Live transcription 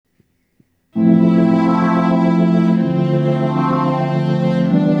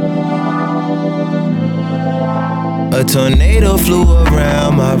A tornado flew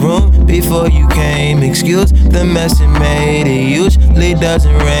around my room before you came. Excuse the mess it made. It usually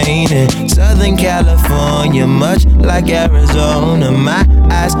doesn't rain in Southern California, much like Arizona. My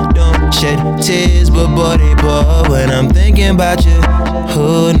eyes don't shed tears, but boy they pour when I'm thinking about you.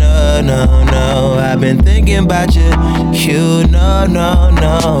 Oh no, no, no, I've been thinking about you. You no, no,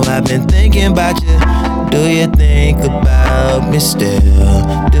 no, I've been thinking about you. Do you think about me still?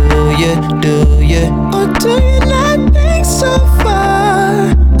 Do you, or do you not think so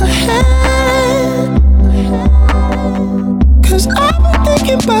far ahead? 'Cause I've been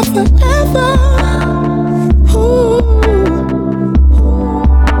thinking about forever. Ooh.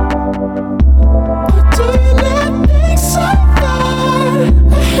 Or do you not think so far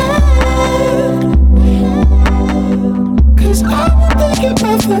ahead? 'Cause I've been thinking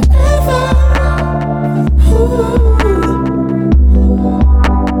about forever.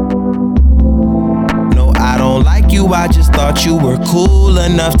 No, I don't like you, I just thought you were cool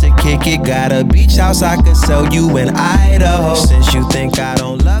enough to kick it. Got a beach house I could sell you in Idaho. Since you think I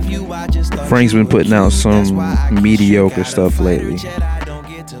don't love you, I just thought Frank's been putting out some mediocre stuff lately,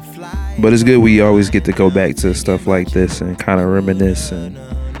 but it's good we always get to go back to stuff like this and kind of reminisce and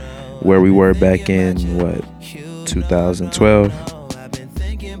where we were back in 2012.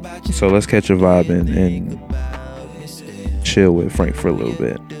 So let's catch a vibe and chill with Frank for a little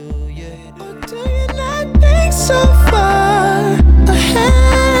bit. Do you not think so far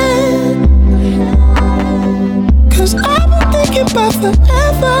ahead? 'Cause I've been thinking about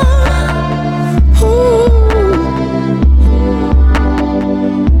forever. Ooh.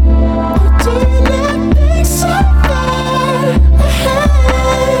 Do you not think so far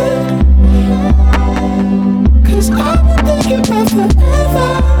ahead? 'Cause I've been thinking about forever.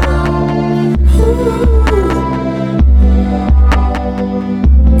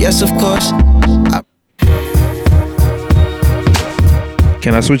 Yes, of course.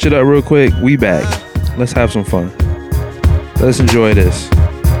 Can I switch it up real quick? We back. Let's have some fun. Let's enjoy this.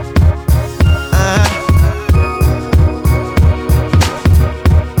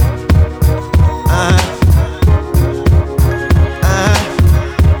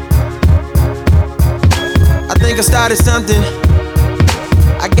 I think I started something.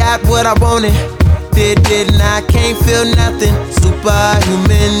 I got what I wanted. Didn't I? Can't feel nothing.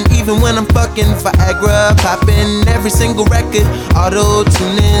 Superhuman, even when I'm fucking Viagra, popping every single record. Auto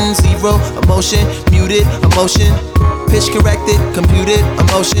tuning, zero emotion, muted emotion, pitch corrected, computed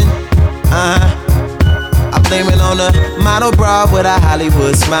emotion. I blame it on a model bra with a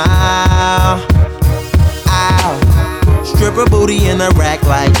Hollywood smile. Ow, stripper booty in a rack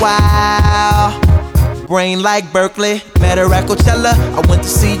like wow. Brain like Berkeley, met her at Coachella. I went to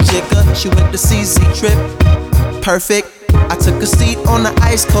see Jigga, she went to see Z-Trip. Perfect, I took a seat on the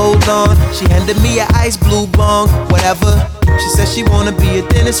ice cold lawn. She handed me an ice blue bong, whatever. She said she wanna be a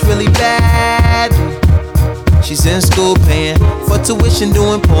dentist really bad. She's in school paying for tuition,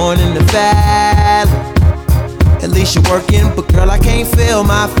 doing porn in the valley. At least you're working, but girl I can't feel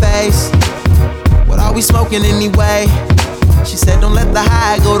my face. What are we smoking anyway? She said don't let the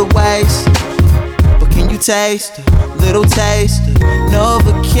high go to waste. Can you taste a little taste of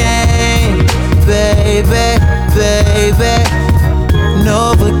Novocaine, baby, baby,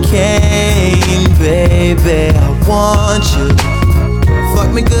 Novocaine, baby, I want you. Fuck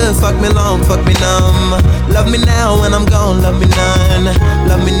me good, fuck me long, fuck me numb. Love me now when I'm gone, love me none.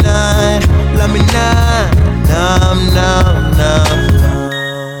 Love me none, love me none. Numb, numb, numb, numb.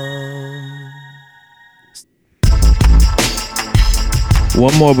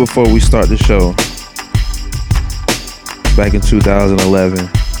 One more before we start the show. Back in 2011,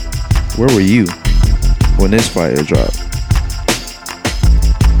 where were you when this fire dropped?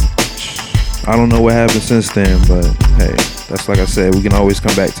 I don't know what happened since then, but hey, that's like I said, we can always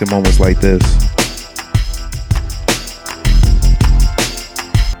come back to moments like this.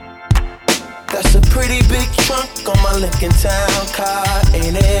 That's a pretty big trunk on my Lincoln Town car,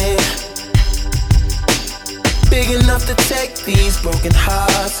 ain't it? Big enough to take these broken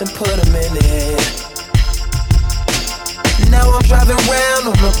hearts and put them in it. Now I'm driving round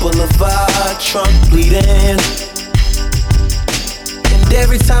on the boulevard, trunk bleeding. And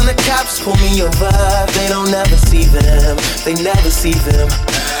every time the cops pull me over, they don't ever see them, they never see them.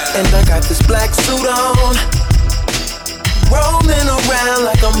 And I got this black suit on, roaming around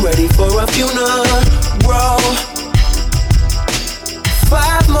like I'm ready for a funeral.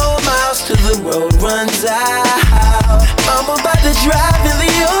 5 more miles till the road runs out. I'm about to drive in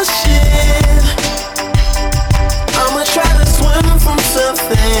the ocean. I'ma try to swim from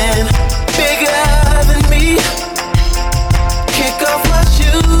something bigger than me. Kick off my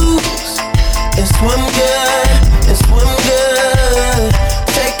shoes and swim good, and swim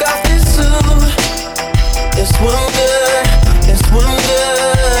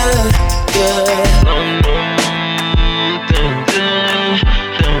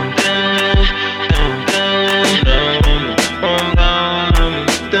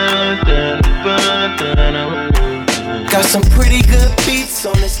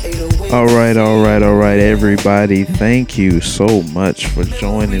All right, everybody. Thank you so much for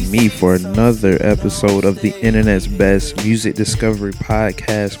joining me for another episode of the internet's best music discovery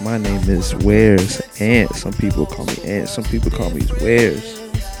podcast. My name is Wares Ant. Some people call me Ant. Some people call me Wares.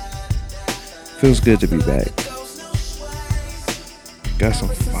 Feels good to be back. Got some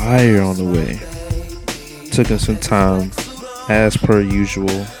fire on the way. Took in some time, as per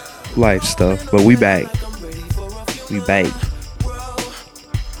usual, life stuff, but we back. We back.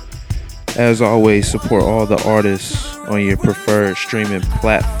 As always, support all the artists on your preferred streaming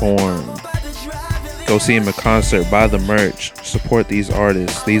platform. Go see them in concert, buy the merch, support these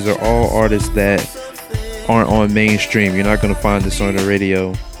artists. These are all artists that aren't on mainstream. You're not going to find this on the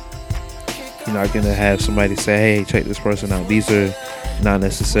radio. You're not going to have somebody say, hey, check this person out. These are not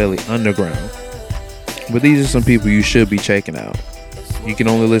necessarily underground. But these are some people you should be checking out. You can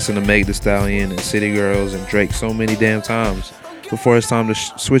only listen to Meg Thee Stallion and City Girls and Drake so many damn times before it's time to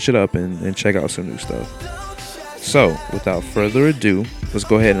switch it up and check out some new stuff. So, without further ado, let's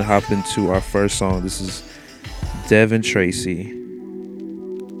go ahead and hop into our first song. This is Devin Tracy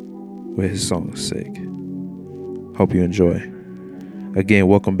with his song Sick. Hope you enjoy. Again,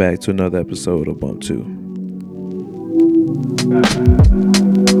 welcome back to another episode of Bump 2.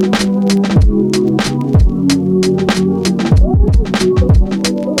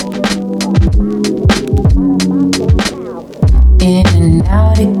 In and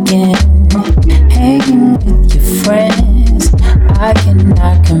out again, hanging with your friends. I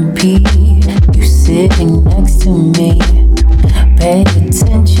cannot compete. You sitting next to me. Pay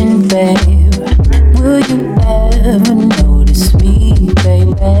attention, babe. Will you ever notice me,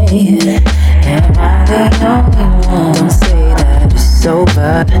 baby? Am I the only one? Don't say that it's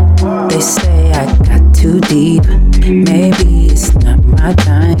over. They say I got too deep. Maybe it's not my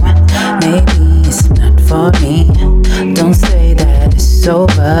time. Maybe it's not for me. Don't say that it's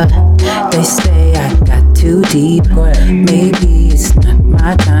over. They say I got too deep. Maybe it's not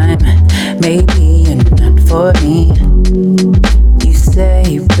my time. Maybe you're not for me. You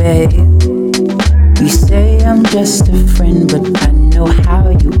say, babe. You say I'm just a friend, but I know how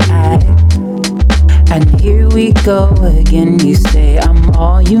you act. And here we go again. You say I'm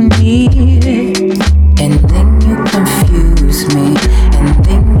all you need. And then you confuse me. And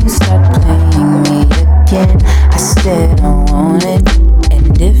then you start playing me again. I said I want it.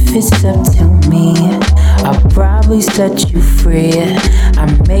 And if it's up to me, I'll probably set you free. I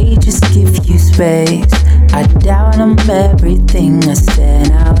may just give you space. I doubt I'm everything I said.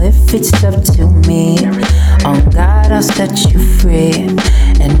 Now if it's up to me, on God I'll set you free.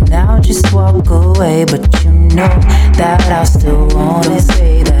 And now just walk away, but you know that I'll still want it.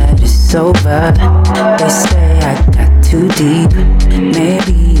 Say that it's over. They say I got too deep.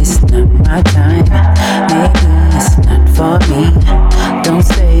 Maybe it's not my time. Maybe it's not for me. Don't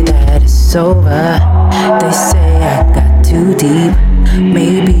say that it's over. They say I got too deep.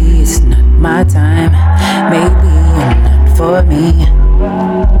 Maybe it's not my time. Maybe you're not for me.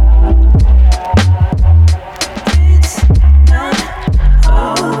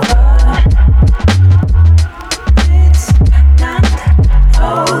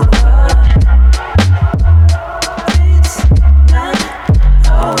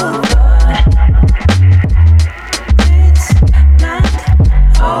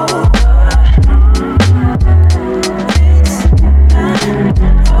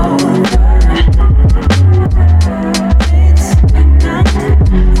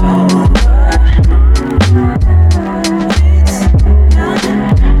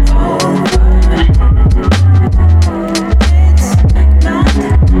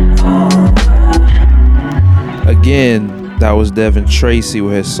 Again, that was Devin Tracy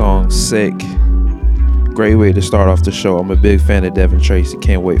with his song Sick. Great way to start off the show. I'm a big fan of Devin Tracy.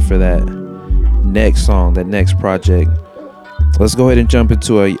 Can't wait for that next song, that next project. Let's go ahead and jump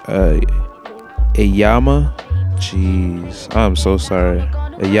into Ayama. Jeez, I'm so sorry.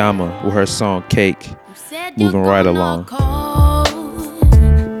 Ayama with her song Cake. Moving right along.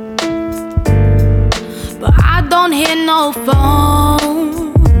 But I don't hear no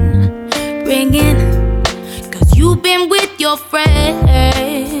phone ringing. You've been with your friends,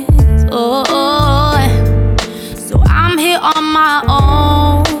 so I'm here on my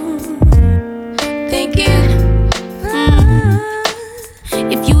own, thinking,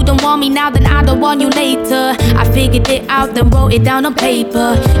 if you don't want me now, then I don't want you later. I figured it out, then wrote it down on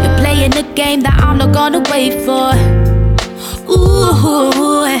paper. You're playing a game that I'm not gonna wait for.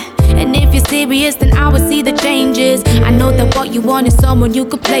 Ooh, and if you're serious, then I will see the changes. I know that what you want is someone you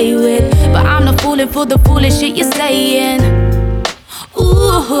could play with, but I'm not falling for the foolish shit you're saying.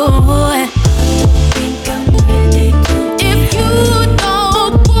 Ooh, if you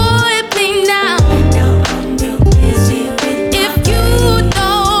don't want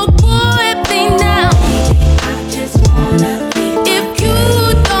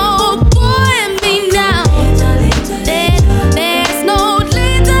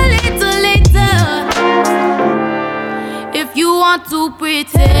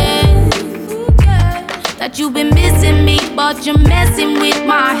pretend that you've been missing me, but you're messing with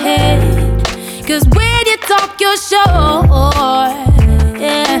my head. Cause when you talk, you're sure,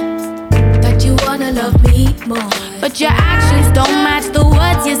 yeah, that you wanna love me more, but your actions don't match the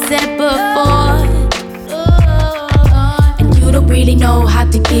words you said before. And you don't really know how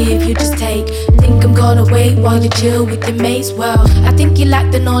to give, you just take. Think I'm gonna wait while you chill with your mates. Well, I think you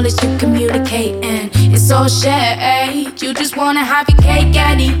lack the knowledge to communicate, and it's all shared. You just wanna have your cake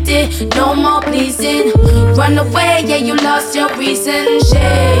and eat it, no more pleasing. Run away, yeah, you lost your reason.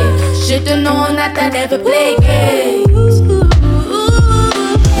 Should've known that I'd never play games.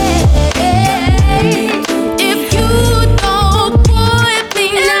 If you don't want me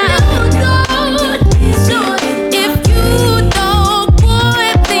now, if you don't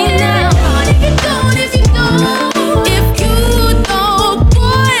want me now, if you don't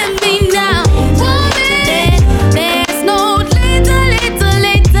want me now, there's no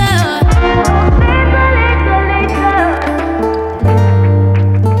later.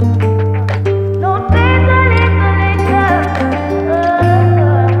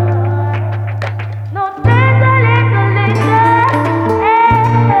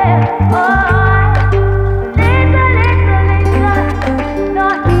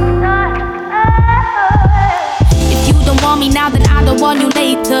 If you don't want me now, then I don't want you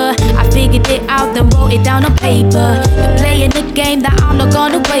later. I figured it out, then wrote it down on paper. You're playing a game that I'm not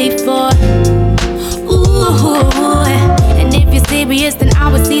gonna wait for. Ooh, and if you're serious, then I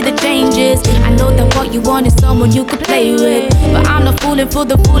would see the changes. I know that what you want is someone you could play with, but I'm not falling for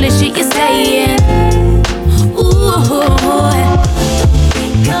the foolish shit you're saying. Ooh,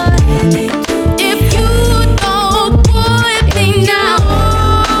 if you don't want me now,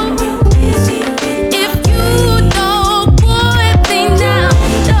 if you don't want me now,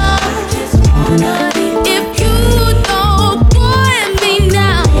 if you don't want me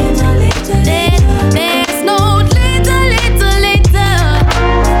now, there's no later.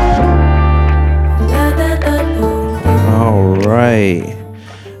 Alright.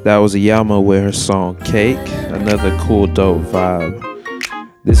 That was Yama with her song Cake. Another cool, dope vibe.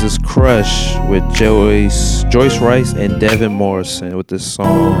 This is Crush with Joyce Rice and Devin Morrison with this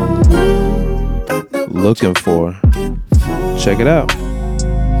song Looking For. Check it out.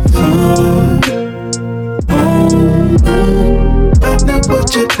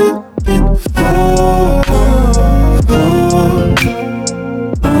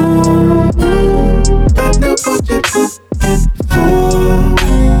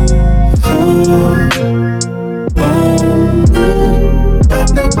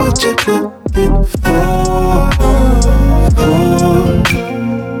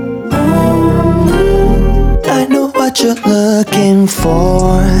 I know what you're looking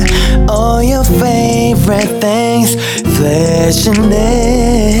for. All your favorite things, flesh and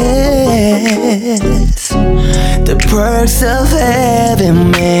this. The perks of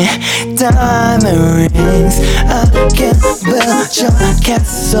having me, diamond rings. I can build your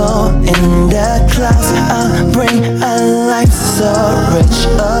castle in the clouds. I'll bring a life so rich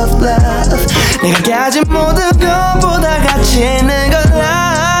of love. 내가 가진 모든 것보다 가치 있는 건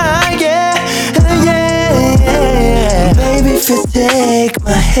나에게. Baby, if you take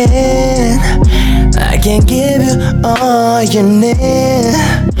my hand, I can give you all you need.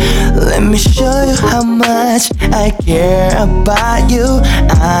 Let me show you how much I care about you.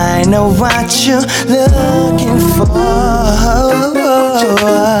 I know what you're looking for.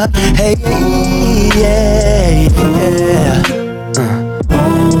 Hey, yeah, yeah.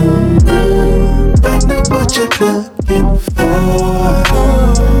 I know what you're looking for.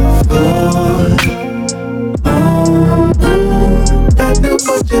 I know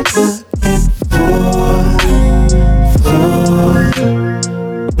what you're looking for.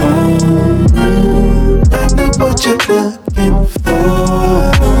 I know what you're looking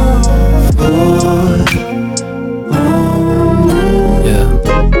for. Yeah.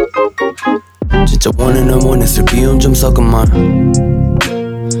 진짜 원해는 원했을 비움 좀 섞은 말.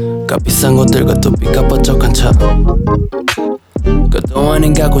 값비싼 것들과 또 삐까뻔쩍한 차.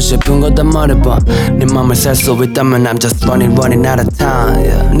 그동안엔 갖고 싶은 거다 말해봐. 내 맘을 살 수 있다면 I'm just running out of time.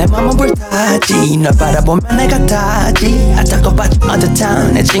 Yeah. 내 맘은 불타지. 널 바라보면 내가 타지. I talk about you all the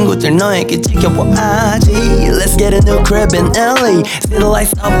time. 내 친구들 너에게 지켜보아지. Let's get a new crib in LA. See the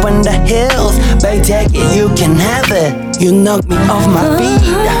lights up in the hills. Baby, take it, you can have it. You knock me off my feet.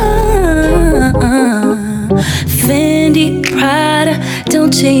 Fendi, Prada,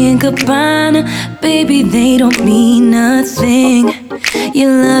 Dolce & Gabbana. Baby, they don't mean nothing.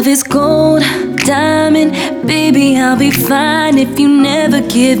 Your love is gold, diamond. Baby, I'll be fine if you never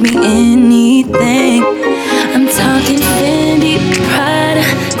give me anything. I'm talking Fendi, Prada,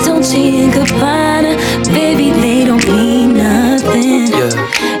 Gucci and Gabbana, baby, they don't mean nothing.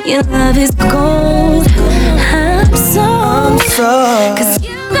 Yeah. Your love is gold. I'm so, cause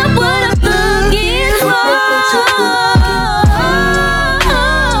you got what I'm looking for.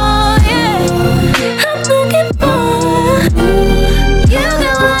 Yeah, I'm looking for. You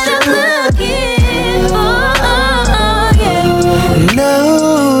got what I'm looking for. Yeah, No,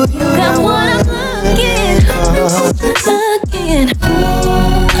 you got what I'm looking for. Again,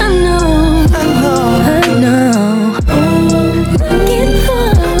 I know. Looking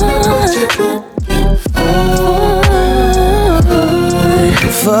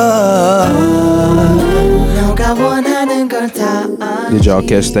Did y'all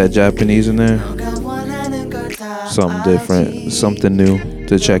catch that Japanese in there? Something different, something new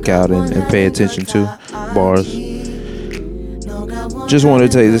to check out and pay attention to. Bars. Just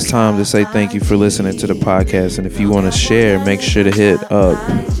wanted to take this time to say thank you for listening to the podcast. And if you want to share, make sure to hit up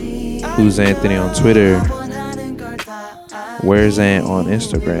Who's Anthony on Twitter, Where's Ant on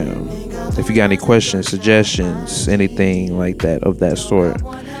Instagram. If you got any questions, suggestions, anything like that of that sort,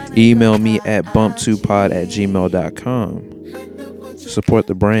 email me at bump2pod@gmail.com. Support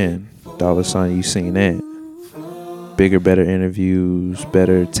the brand, $ you seen that. Bigger, better interviews,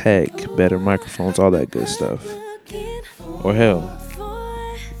 better tech, better microphones, all that good stuff. Or hell,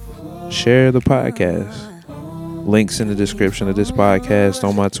 share the podcast. Links in the description of this podcast,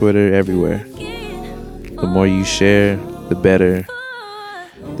 on my Twitter, everywhere. The more you share, the better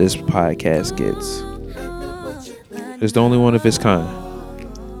this podcast gets. It's the only one of its kind.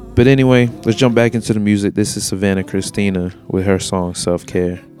 But anyway, let's jump back into the music. This is Savannah Christina with her song Self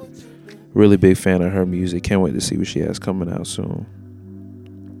Care. Really big fan of her music. Can't wait to see what she has coming out soon.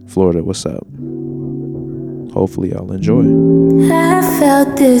 Florida, what's up? Hopefully y'all enjoy. I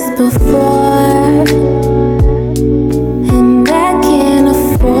felt this before, and I can't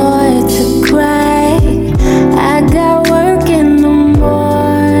afford to cry. I got work in the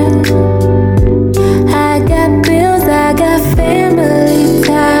morning, I got bills, I got family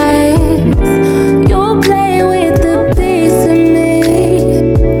ties. You play with the piece of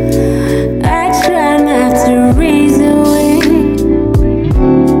me, I try not to reason with,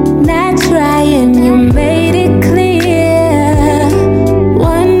 not trying, you made it clear.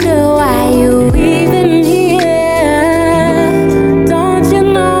 Wonder why you even here. Don't you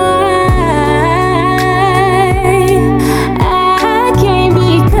know I can't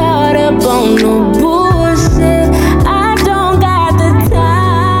be caught up on no bullshit. I don't got the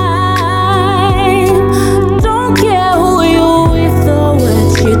time. Don't care who you with or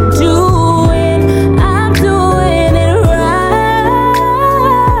what you're doing. I'm doing it right.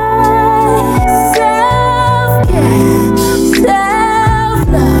 Self-care,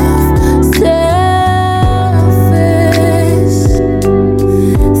 self-love, selfish.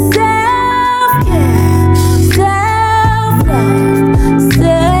 Self-care, self-love,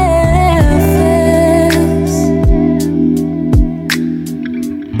 selfish.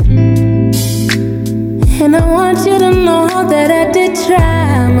 And I want you to know that I did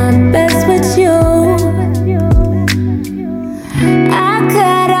try my best with you. I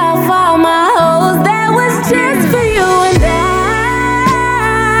cut off all my hoes, that was just for you and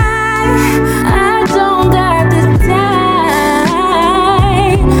I don't got the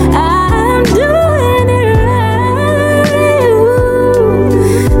time. I'm doing it right.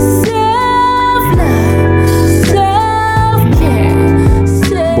 Self-love,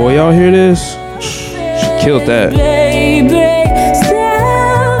 self-care, Boy, y'all hear this? She killed that. baby,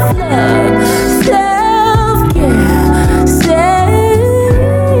 self-love, self-care, self-care,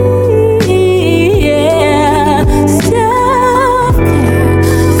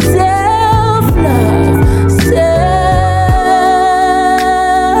 self-love,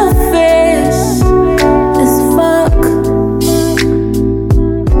 selfish as fuck.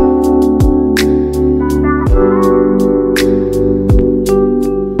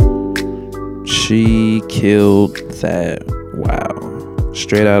 She killed that. Wow.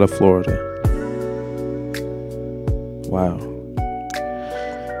 Straight out of Florida. Wow.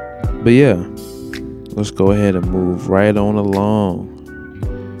 But yeah, let's go ahead and move right on along.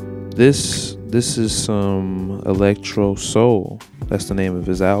 This is some electro soul. That's the name of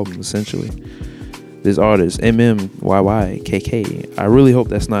his album, essentially. This artist, MMYYKK. I really hope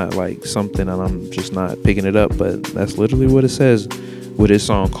that's not like something and I'm just not picking it up, but that's literally what it says with his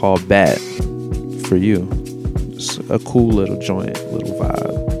song called Bat For You. It's a cool little joint, little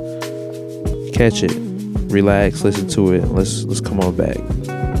vibe. Catch it, relax, listen to it. Let's come on back.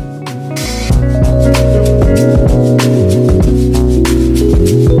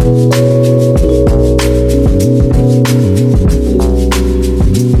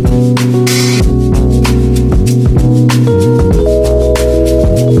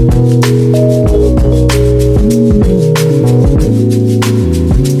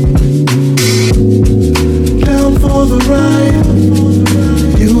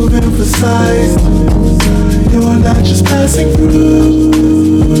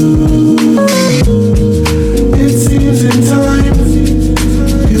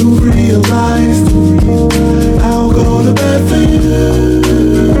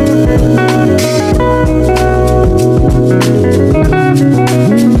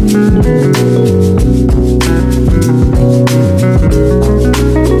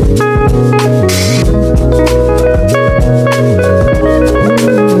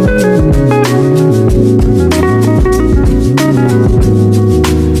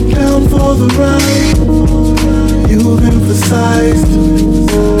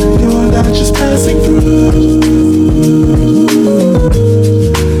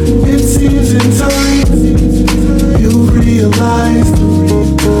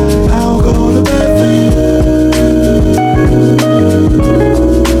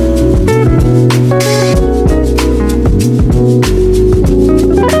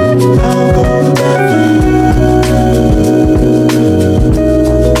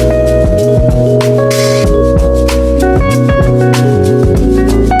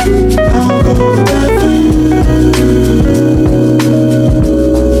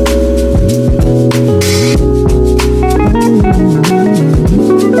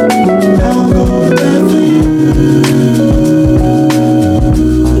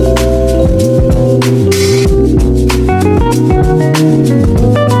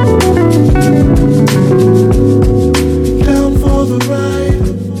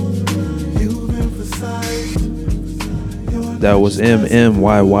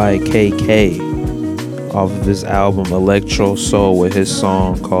 MMYYKK off of his album Electro Soul with his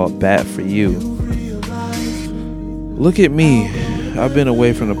song called Bat For You. Look at me. I've been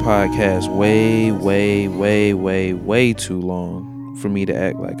away from the podcast way too long for me to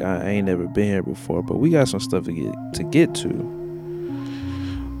act like I ain't never been here before, but we got some stuff to get to.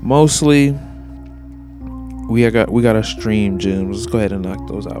 Mostly we got our stream gems. Let's go ahead and knock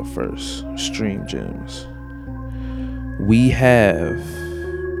those out first. Stream gems. We have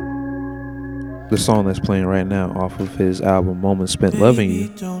the song that's playing right now off of his album Moments Spent Loving You.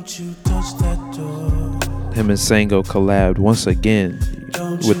 Him and Sango collabed once again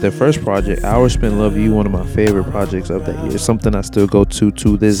with their first project, Hours Spent Loving You, one of my favorite projects of that year. Something I still go to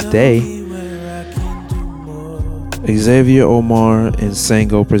this day. Xavier Omar and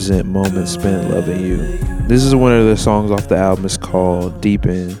Sango present Moments Spent Loving You. This is one of the songs off the album. It's called Deep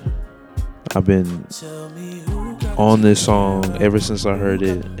In. I've been on this song ever since I heard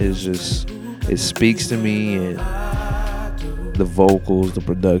it. It speaks to me, and the vocals, the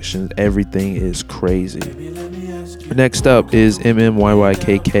production, everything is crazy. Next up is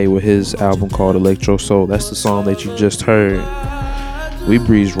MMYYKK with his album called Electro Soul. That's the song that you just heard. We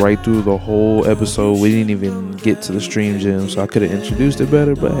breezed right through the whole episode. We didn't even get to the stream gem, so I could have introduced it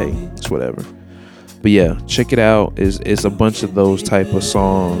better, but hey, it's whatever. But yeah, check it out. It's a bunch of those type of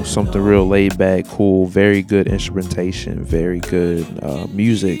songs. Something real laid back, cool, very good instrumentation, very good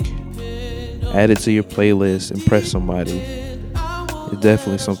music. Add it to your playlist, impress somebody. It's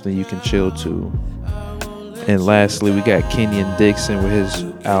definitely something you can chill to. And lastly, we got Kenyon Dixon with his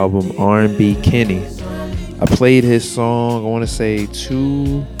album R&B Kenny. I played his song, I want to say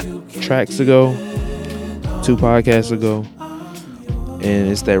 2 podcasts ago. And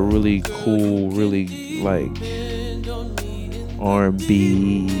it's that really cool, really like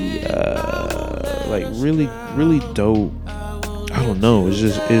R&B, like really dope. I don't know. It's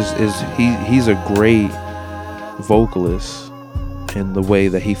just he's a great vocalist, and the way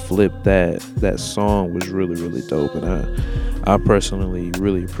that he flipped that song was really dope. And I personally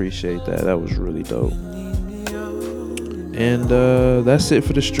really appreciate that. That was really dope. And that's it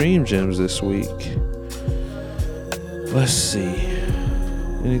for the stream gems this week. Let's see.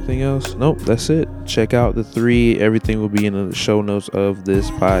 Anything else? Nope, that's it. Check out the 3. Everything will be in the show notes of this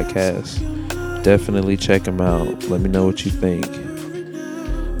podcast. Definitely check them out. Let me know what you think.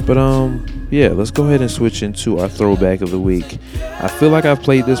 But yeah, let's go ahead and switch into our throwback of the week. I feel like I've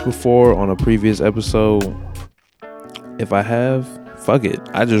played this before on a previous episode. If I have, fuck it.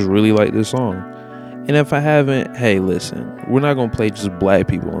 I just really like this song. And if I haven't, hey, listen, we're not gonna play just black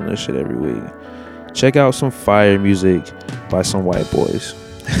people on this shit every week. Check out some fire music by some white boys.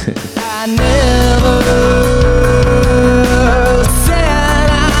 I never said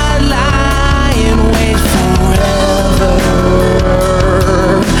I'd lie and wait forever.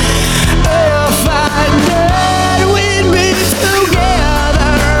 If I did, we'd be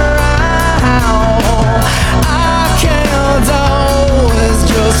together. I can't always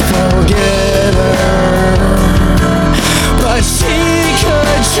just forget her, but she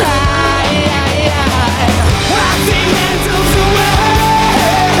could try. I think mental to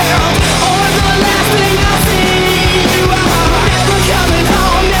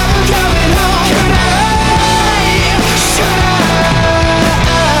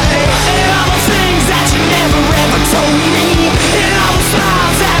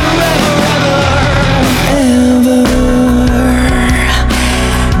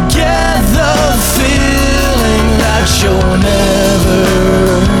you'll never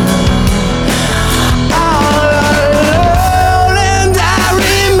all alone, and I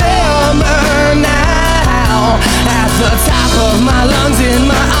remember now at the top of my lungs, in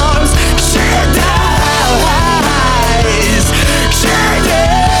my arms, she dies, she dies.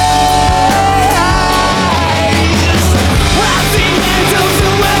 I think mental to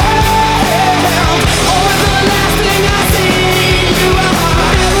help, or the last thing I see, you are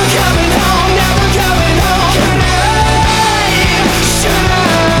never coming home, never coming home.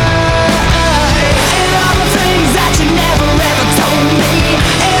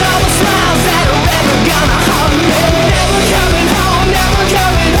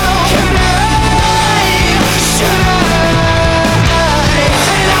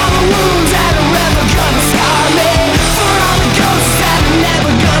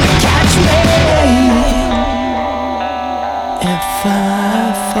 If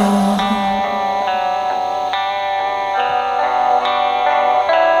I fall,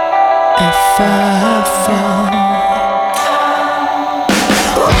 if I fall.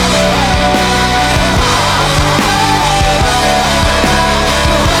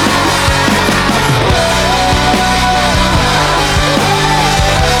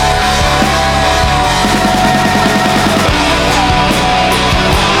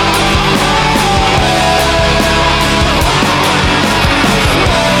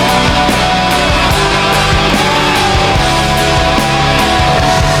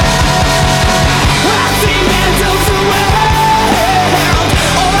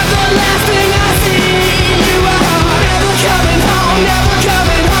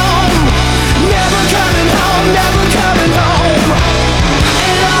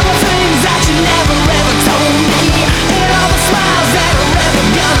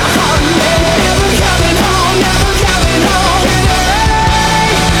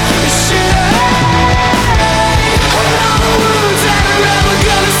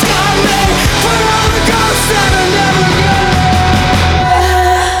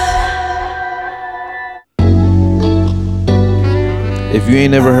 you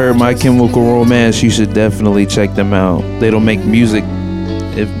ain't never heard My Chemical Romance, you should definitely check them out. They don't make music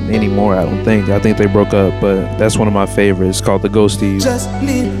anymore, I don't think. I think they broke up, but that's one of my favorites. It's called The Ghost of You. Let's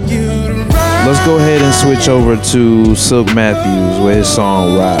go ahead and switch over to Silk Matthews with his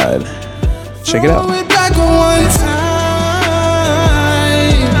song Ride. Check it out.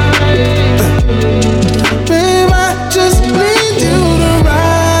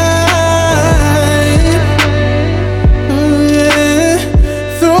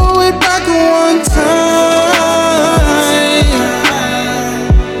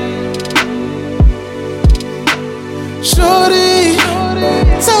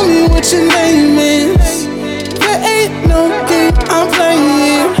 Your name is. There ain't no game I'm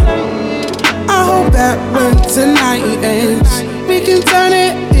playing. I hope that when tonight ends, we can turn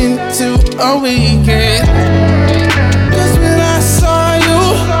it into a weekend. Cause when I saw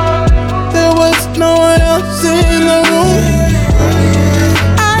you, there was no one else in the room.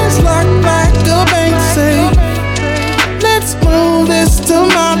 Eyes locked like a bank safe. Let's move this to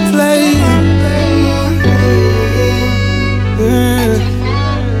my place.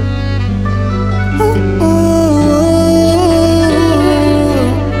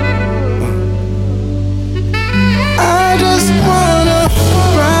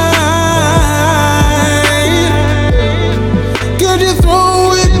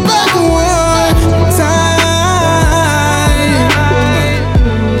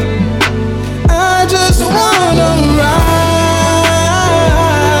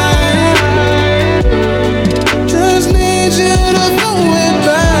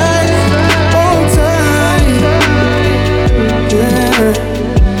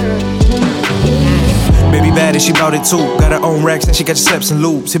 She bought it too, got her own racks and she got your steps and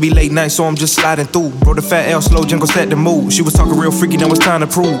loops. It be late night, so I'm just sliding through. Bro, the fat L slow, Jungle set the mood. She was talking real freaky, now it's time to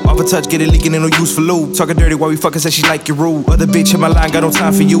prove. Off a touch, get it leaking, ain't no use for lube. Talking dirty while we fucking, say she like your rude. Other bitch in my line, got no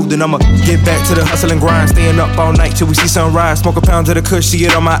time for you. Then I'ma get back to the hustle and grind. Staying up all night till we see sunrise. Smoke a pound of the kush, see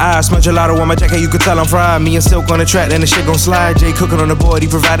it on my eyes. Smudge gelato on my jacket, you could tell I'm fried. Me and Silk on the track, then the shit gon' slide. Jay cooking on the board, he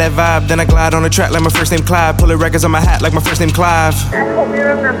provide that vibe. Then I glide on the track like my first name Clyde. Pulling records on my hat like my first name Clive. I hope you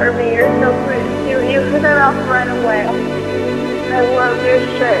remember me, you're so pretty. You hit it off right away. I love your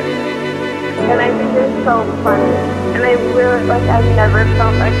shirt, and I think you're so funny, and I really, like, I've never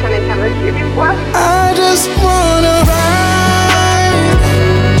felt that kind of chemistry before. I just wanna ride,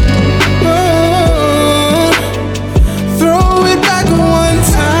 throw it back one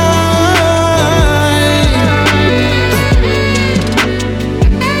time.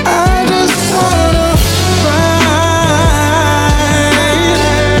 I just wanna ride,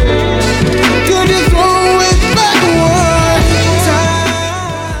 could you throw it back one time?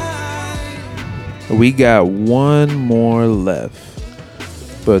 We got one more left,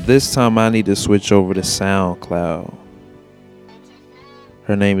 but this time I need to switch over to SoundCloud.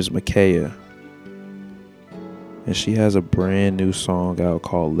 Her name is Makaya, and she has a brand new song out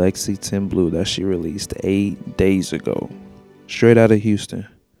called Lexington Blue that she released 8 days ago, straight out of Houston.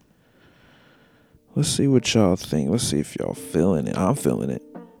 Let's see what y'all think. Let's see if y'all feeling it. I'm feeling it.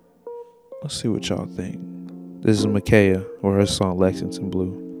 Let's see what y'all think. This is Makaya with her song Lexington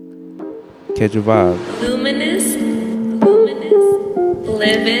Blue. Catch a vibe. Luminous,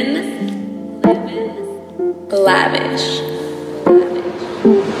 living, lavish,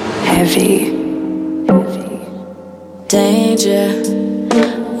 Heavy. Danger,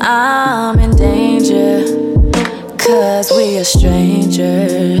 I'm in danger, 'cause we are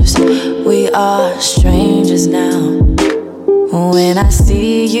strangers. We are strangers now. When I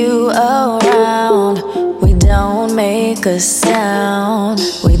see you around, we don't make a sound.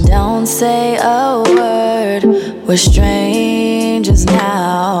 We don't say a word. We're strangers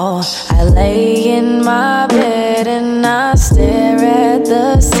now. I lay in my bed and I stare at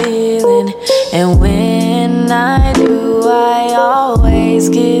the ceiling. And when I do, I always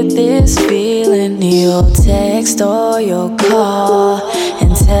get this feeling. You'll text or you'll call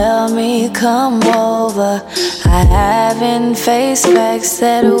and tell me come over. I haven't faced facts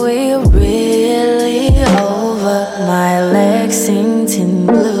that we're really over. My Lexington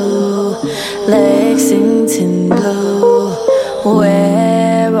Blue, Lexington Blue,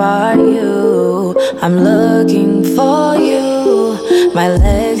 where are you? I'm looking for you. My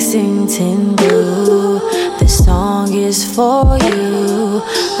Lexington Blue, this song is for you.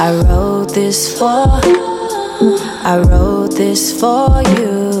 I wrote this for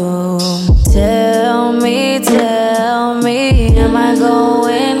you. Tell me, am I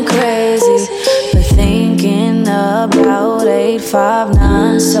going crazy for thinking about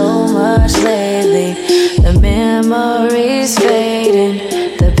 859 so much lately? The memories fading,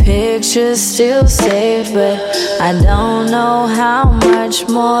 the picture future's still safe, but I don't know how much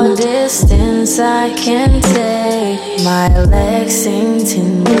more distance I can take. My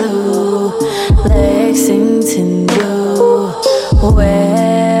Lexington blue, Lexington blue,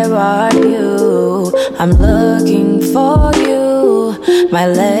 where are you? I'm looking for you, my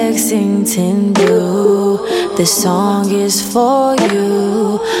Lexington blue. This song is for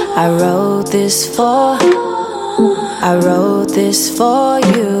you. I wrote this for you.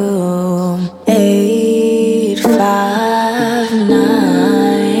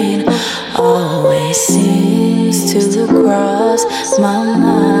 859 always seems to cross my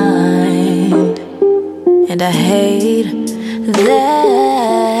mind, and I hate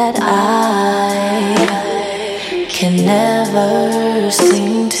that I can never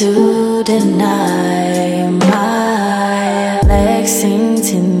seem to deny my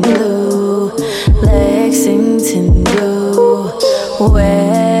Lexington blue, Lexington blue,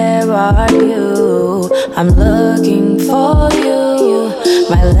 where are you? I'm looking for you,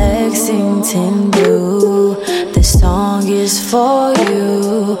 my Lexington blue. This song is for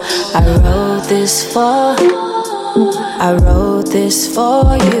you. I wrote this for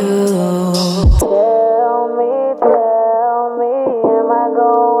you. Tell me, am I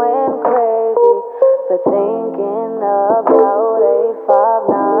going crazy for thinking about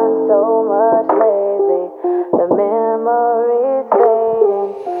 859 so much lately? The memories fading,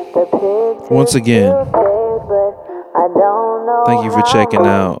 the pictures Once again, still fade, but I don't know. thank you for checking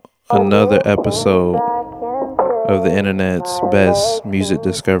out another episode of the internet's best music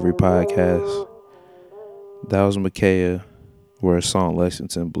discovery podcast. That was Makaya, with her song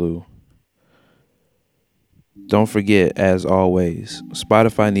Lexington Blue. Don't forget, as always,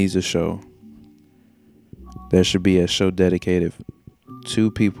 Spotify needs a show. There should be a show dedicated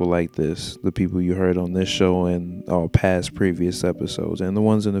to people like this, the people you heard on this show and all past previous episodes, and the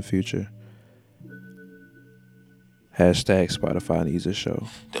ones in the future. Hashtag Spotify needs a show.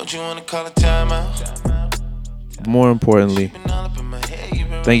 Don't you wanna call a timeout? More importantly,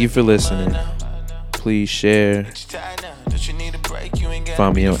 thank you for listening. Please share.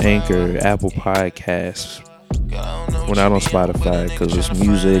 Find me on Anchor, Apple Podcasts. We're not on Spotify because it's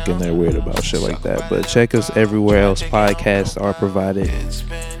music and they're weird about shit like that. But check us everywhere else podcasts are provided.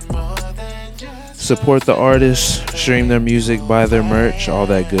 Support the artists, stream their music, buy their merch, all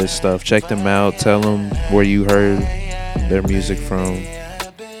that good stuff. Check them out. Tell them where you heard their music from.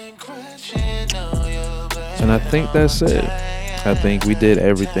 And I think that's it. I think we did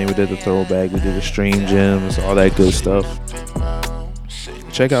everything. We did the throwback, we did the stream gems, all that good stuff.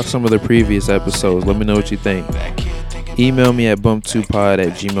 Check out some of the previous episodes. Let me know what you think. Email me at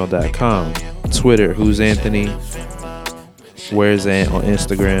bump2pod@gmail.com. Twitter, who's Anthony? Where's Ant on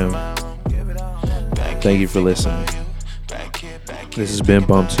Instagram. Thank you for listening. This has been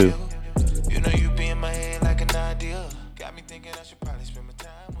Bump 2.